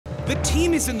The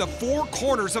team is in the 4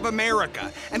 corners of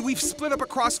America, and we've split up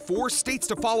across 4 states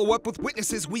to follow up with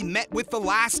witnesses we met with the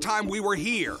last time we were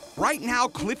here. Right now,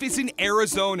 Cliff is in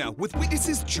Arizona with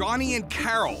witnesses Johnny and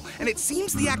Carol, and it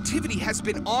seems the activity has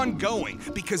been ongoing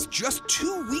because just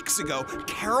 2 weeks ago,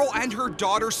 Carol and her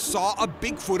daughter saw a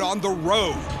Bigfoot on the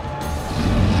road.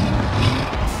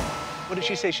 What did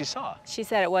she say she saw? She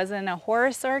said it wasn't a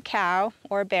horse or a cow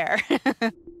or a bear.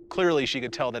 Clearly, she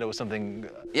could tell that it was something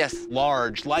yes,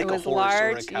 large, like a horse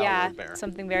or a cow or a bear.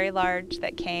 Something very large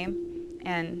that came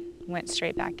and went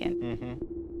straight back in.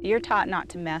 Mm-hmm. You're taught not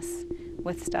to mess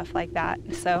with stuff like that,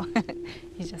 so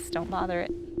you just don't bother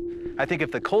it. I think if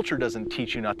the culture doesn't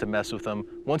teach you not to mess with them,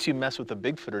 once you mess with a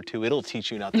Bigfoot or two, it'll teach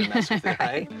you not to mess with it,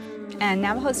 right? And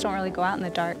Navajos don't really go out in the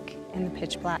dark, in the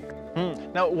pitch black.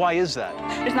 Now, why is that?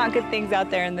 There's not good things out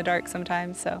there in the dark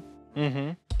sometimes, so.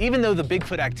 Even though the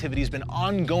Bigfoot activity has been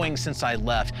ongoing since I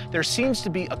left, there seems to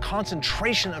be a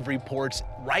concentration of reports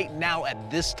right now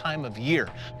at this time of year.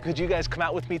 Could you guys come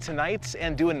out with me tonight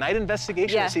and do a night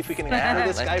investigation and see if we can encounter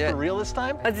this guy for real this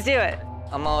time? Let's do it.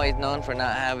 I'm always known for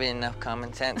not having enough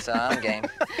common sense, so I'm game.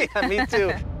 Yeah, me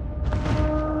too.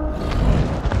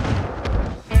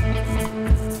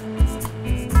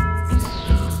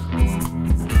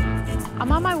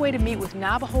 I'm on my way to meet with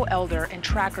Navajo elder and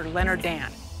tracker Leonard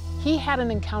Dan. He had an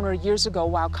encounter years ago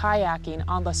while kayaking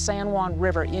on the San Juan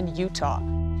River in Utah.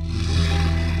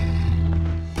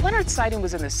 Leonard's sighting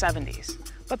was in the 70s,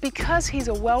 but because he's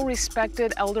a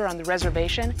well-respected elder on the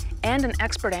reservation and an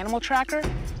expert animal tracker,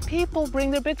 people bring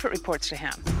their Bigfoot reports to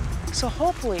him. So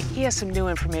hopefully he has some new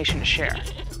information to share.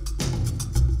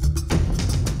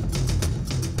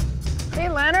 Hey,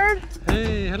 Leonard.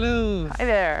 Hey, hello. Hi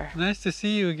there. Nice to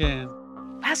see you again.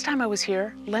 Last time I was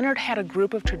here, Leonard had a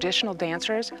group of traditional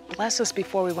dancers bless us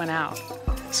before we went out.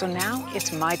 So now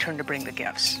it's my turn to bring the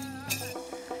gifts.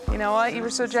 You know what? You were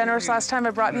so generous last time.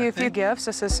 I brought you a few gifts.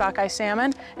 This is sockeye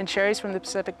salmon and cherries from the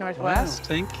Pacific Northwest. Wow,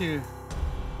 thank you.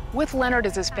 With Leonard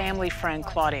is his family friend,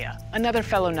 Claudia, another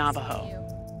fellow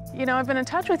Navajo. You know, I've been in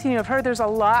touch with you. I've heard there's a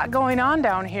lot going on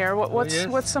down here.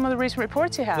 What's some of the recent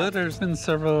reports you have? Well, there's been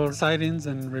several sightings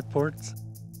and reports.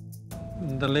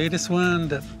 The latest one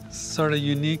that's sort of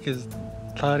unique is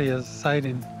Claudia's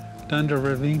sighting down the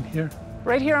ravine here.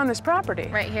 Right here on this property?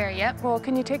 Right here, yep. Well,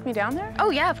 can you take me down there?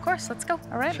 Oh, yeah, of course. Let's go.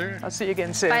 All right. Sure. I'll see you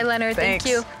again soon. Bye, Leonard. Thanks.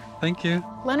 Thank you. Thank you.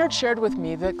 Leonard shared with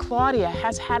me that Claudia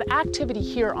has had activity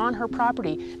here on her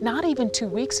property not even 2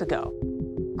 weeks ago.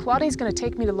 Claudia's going to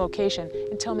take me to location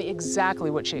and tell me exactly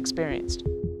what she experienced.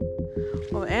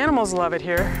 Well, the animals love it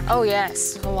here. Oh,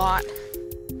 yes, a lot.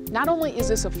 Not only is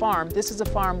this is a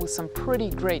farm with some pretty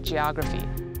great geography.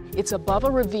 It's above a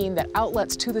ravine that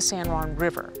outlets to the San Juan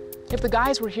River. If the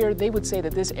guys were here, they would say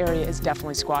that this area is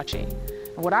definitely squatchy.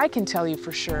 And what I can tell you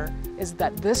for sure is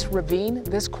that this ravine,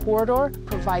 this corridor,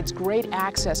 provides great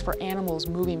access for animals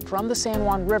moving from the San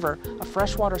Juan River, a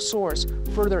freshwater source,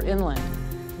 further inland.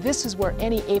 This is where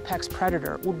any apex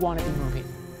predator would want to be moving.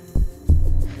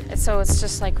 So it's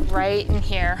just like right in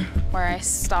here where I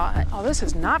saw it. Oh, this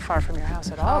is not far from your house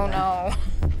at all. Oh, no.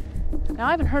 Now,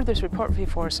 I haven't heard this report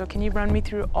before, so can you run me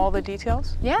through all the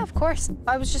details? Yeah, of course.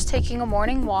 I was just taking a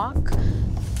morning walk,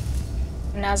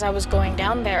 and as I was going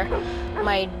down there,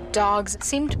 my dogs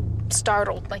seemed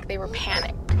startled, like they were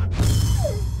panicked.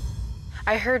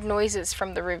 I heard noises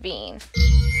from the ravine.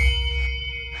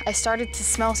 I started to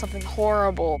smell something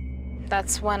horrible.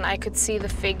 That's when I could see the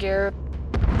figure.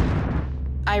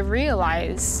 I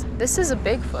realized this is a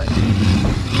Bigfoot.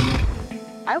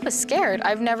 I was scared.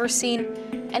 I've never seen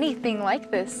anything like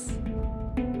this.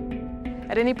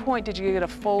 At any point, did you get a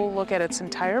full look at its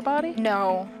entire body?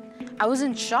 No. I was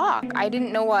in shock. I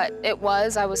didn't know what it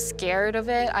was. I was scared of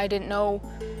it. I didn't know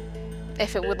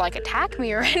if it would like attack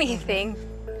me or anything.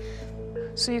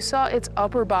 So you saw its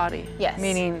upper body? Yes.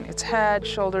 Meaning its head,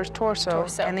 shoulders, torso.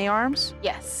 And the arms?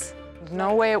 Yes.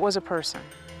 No way it was a person.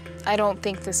 I don't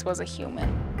think this was a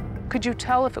human. Could you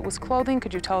tell if it was clothing?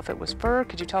 Could you tell if it was fur?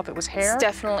 Could you tell if it was hair? It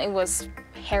definitely was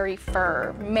hairy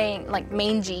fur, like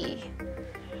mangy,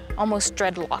 almost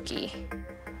dreadlocky.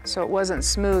 So it wasn't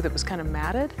smooth, it was kind of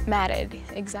matted? Matted,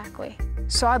 exactly.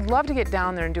 So I'd love to get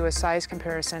down there and do a size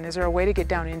comparison. Is there a way to get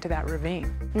down into that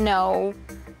ravine? No,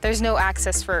 there's no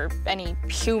access for any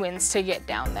humans to get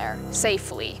down there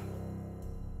safely.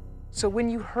 So when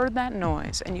you heard that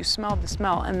noise and you smelled the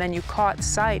smell and then you caught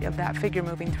sight of that figure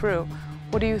moving through,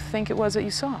 what do you think it was that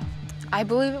you saw? I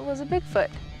believe it was a Bigfoot.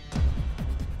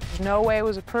 There's no way it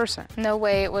was a person. No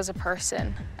way it was a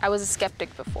person. I was a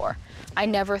skeptic before. I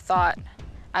never thought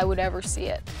I would ever see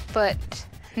it. But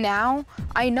now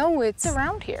I know it's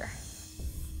around here.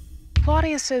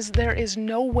 Claudia says there is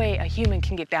no way a human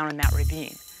can get down in that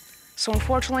ravine. So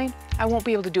unfortunately, I won't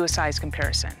be able to do a size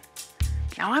comparison.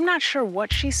 Now, I'm not sure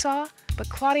what she saw, but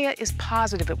Claudia is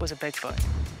positive it was a Bigfoot.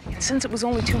 And since it was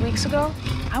only 2 weeks ago,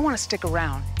 I want to stick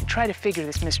around and try to figure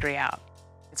this mystery out.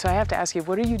 So I have to ask you,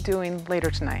 what are you doing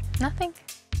later tonight? Nothing.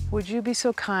 Would you be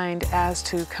so kind as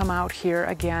to come out here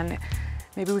again?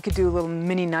 Maybe we could do a little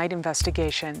mini night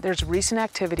investigation. There's recent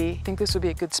activity. I think this would be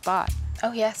a good spot.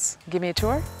 Oh, yes. Give me a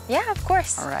tour? Yeah, of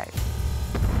course. All right.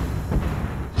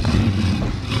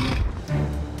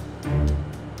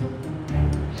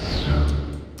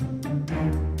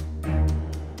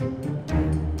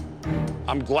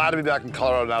 I'm glad to be back in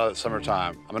Colorado now that it's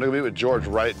summertime. I'm gonna go meet with George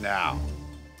right now.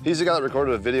 He's the guy that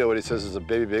recorded a video what he says is a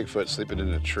baby Bigfoot sleeping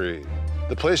in a tree.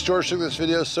 The place George took this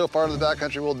video so far into the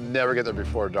backcountry, we'll never get there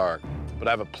before dark. But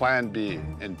I have a plan B,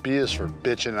 and B is for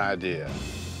bitching an idea.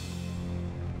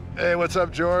 Hey, what's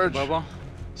up, George? Bobo.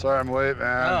 Sorry I'm late,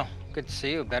 man. Oh, good to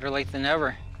see you. Better late than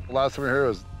never. The last time we were here, it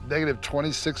was negative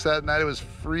 26 that night. It was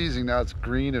freezing. Now it's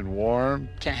green and warm.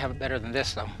 Can't have it better than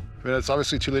this, though. I mean, it's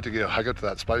obviously too late to get hike up to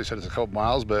that spot. You said it's a couple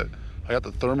miles, but I got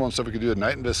the thermal and stuff. We could do a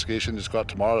night investigation. Just go out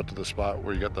tomorrow up to the spot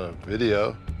where you got the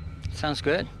video. Sounds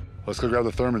good. Let's go grab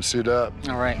the therm and suit up.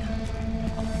 All right.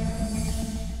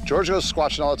 George goes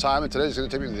squatching all the time, and today's gonna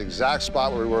take me to the exact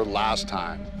spot where we were last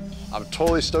time. I'm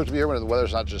totally stoked to be here when the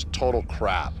weather's not just total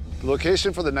crap. The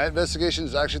location for the night investigation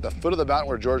is actually at the foot of the mountain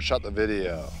where George shot the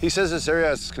video. He says this area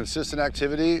has consistent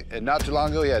activity, and not too long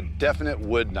ago, he had definite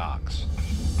wood knocks.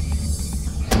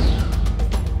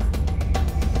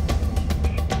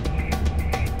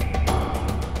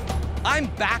 I'm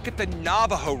back at the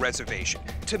Navajo Reservation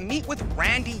to meet with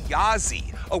Randy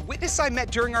Yazzie, a witness I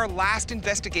met during our last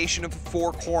investigation of the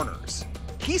Four Corners.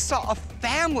 He saw a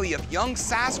family of young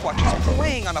Sasquatches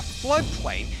playing on a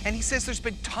floodplain, and he says there's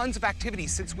been tons of activity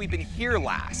since we've been here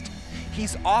last.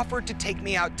 He's offered to take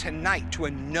me out tonight to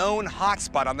a known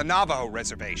hotspot on the Navajo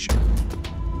Reservation.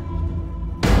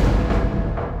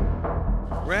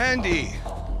 Randy,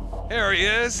 there he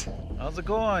is. How's it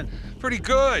going? Pretty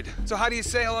good. So how do you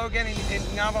say hello again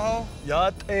in Navajo?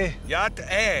 Yat-e.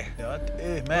 Yat-e.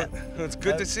 Yat-e, man. It's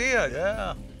good to see you.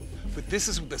 Yeah. But this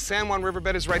is, the San Juan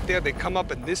Riverbed is right there. They come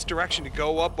up in this direction to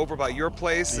go up over by your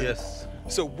place. Yes.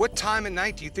 So what time of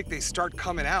night do you think they start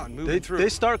coming out and moving through? They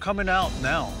start coming out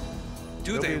now.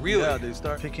 Do they really? Yeah, they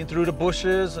start peeking through the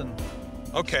bushes and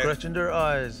scratching their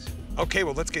eyes. Okay,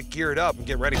 well, let's get geared up and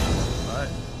get ready. All right.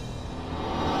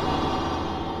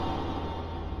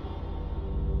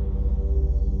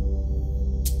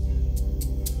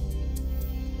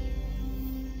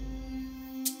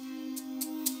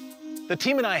 The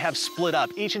team and I have split up,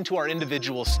 each into our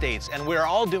individual states, and we're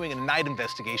all doing a night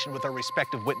investigation with our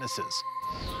respective witnesses.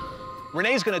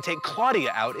 Renee's gonna take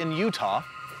Claudia out in Utah.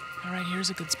 All right, here's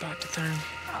a good spot to therm.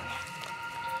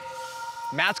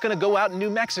 Matt's gonna go out in New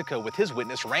Mexico with his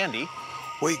witness, Randy.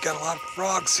 We got a lot of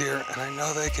frogs here, and I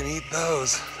know they can eat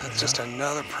those. That's just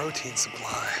another protein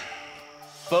supply.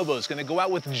 Bobo's gonna go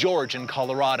out with George in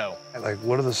Colorado. Like,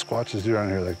 what do the Squatches do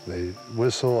around here? Like, they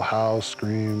whistle, howl,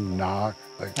 scream, knock.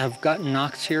 Like, I've got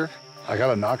knocks here. I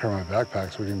got a knocker in my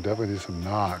backpack, so we can definitely do some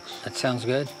knocks. That sounds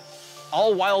good.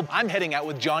 All while I'm heading out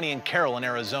with Johnny and Carol in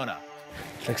Arizona.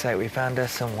 Looks like we found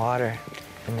us some water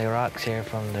in the rocks here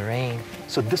from the rain.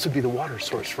 So this would be the water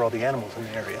source for all the animals in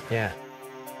the area. Yeah.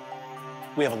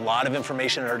 We have a lot of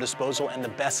information at our disposal and the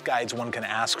best guides one can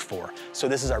ask for. So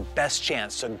this is our best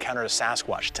chance to encounter a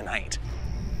Sasquatch tonight.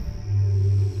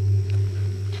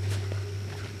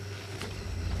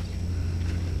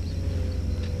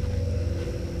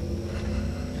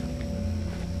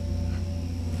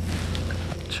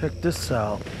 Check this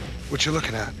out. What you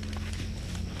looking at?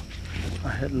 I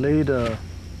had laid a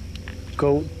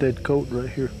dead goat right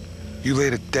here. You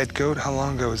laid a dead goat? How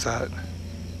long ago was that?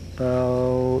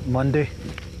 About Monday.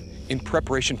 In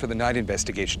preparation for the night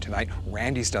investigation tonight,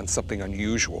 Randy's done something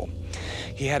unusual.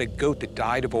 He had a goat that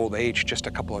died of old age just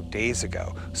a couple of days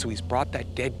ago, so he's brought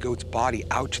that dead goat's body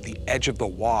out to the edge of the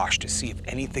wash to see if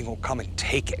anything will come and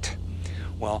take it.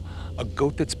 Well, a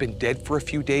goat that's been dead for a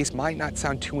few days might not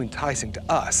sound too enticing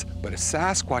to us, but a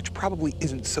Sasquatch probably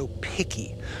isn't so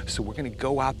picky. So we're gonna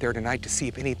go out there tonight to see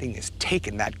if anything has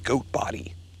taken that goat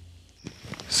body.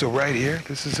 So right here,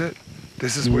 this is it?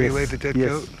 This is where you laid the dead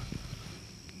goat?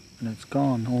 And it's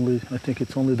gone. I think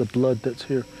it's only the blood that's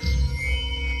here.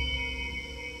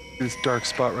 This dark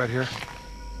spot right here.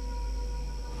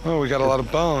 Oh, we got a lot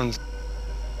of bones.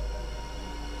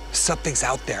 Something's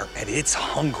out there and it's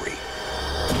hungry.